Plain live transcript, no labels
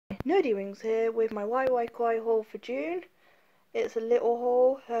Nerdy Wings here with my kawaii haul for June. It's a little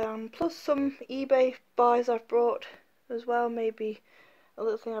haul, plus some eBay buys I've brought as well, maybe a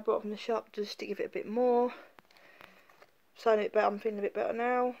little thing I brought from the shop just to give it a bit more. Sounding a bit better, I'm feeling a bit better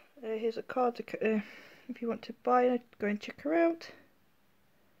now. Here's a card to, if you want to buy it, go and check her out.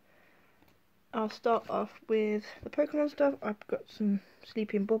 I'll start off with the Pokemon stuff. I've got some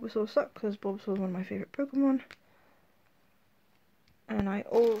Sleeping Bulbasaur stuff because Bulbasaur is one of my favourite Pokemon. And I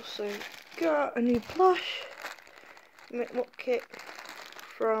also got a new plush Mick kit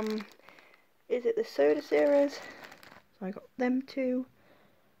from, is it the Soda series? So I got them two.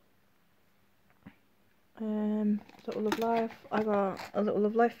 Little Love Life. I got a Little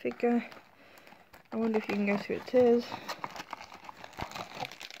Love Life figure. I wonder if you can guess who it is.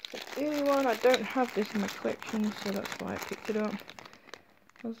 It's the only one. I don't have this in my collection, so that's why I picked it up.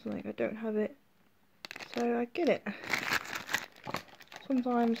 I was like, I don't have it, so I get it.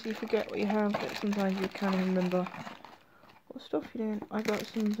 Sometimes you forget what you have, but sometimes you can't even remember what stuff you're doing. I got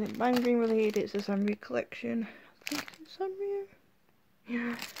something Bang related. It's a Sanrio collection. I think it's Sanrio.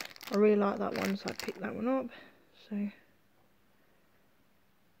 Yeah, I really like that one, so I picked that one up. So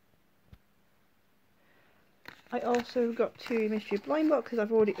I also got two mystery blind boxes.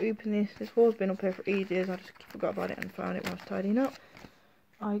 I've already opened this. This haul's been up here for ages. I just forgot about it and found it while I was tidying up.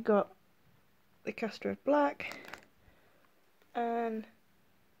 I got the Caster of Black and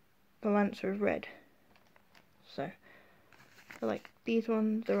the Lancer of Red. So I like these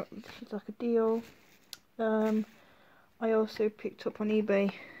ones. They're like a deal. I also picked up on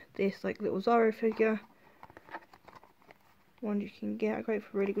eBay this like little Zara figure. One you can get. I got it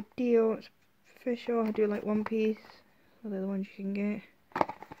for a really good deal. It's official. I do like One Piece. So they're the ones you can get.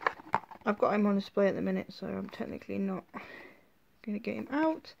 I've got him on display at the minute, so I'm technically not going to get him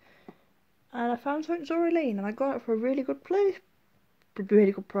out. And I found something Zora Lane, and I got it for a really good price.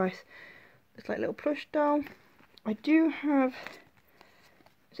 It's like a little plush doll. I do have,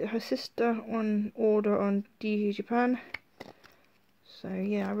 is it her sister on order on DG Japan. So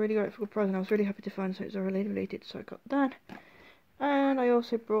yeah, I really got it for a good price, and I was really happy to find something Zora Lane related, so I got that. And I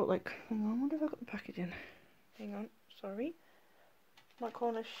also brought like, hang on, I wonder if I got the packaging. Hang on, sorry. My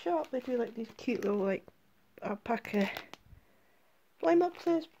corner shop, they do like these cute little like alpaca blind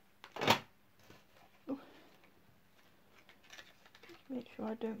boxes. Oh. Just make sure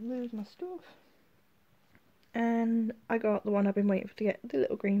I don't lose my stuff. And I got the one I've been waiting for to get, the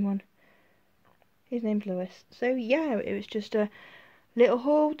little green one. His name's Lewis. So yeah, it was just a little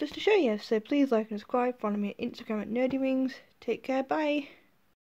haul just to show you. So please like and subscribe, follow me on Instagram at Nerdy Wings. Take care, bye.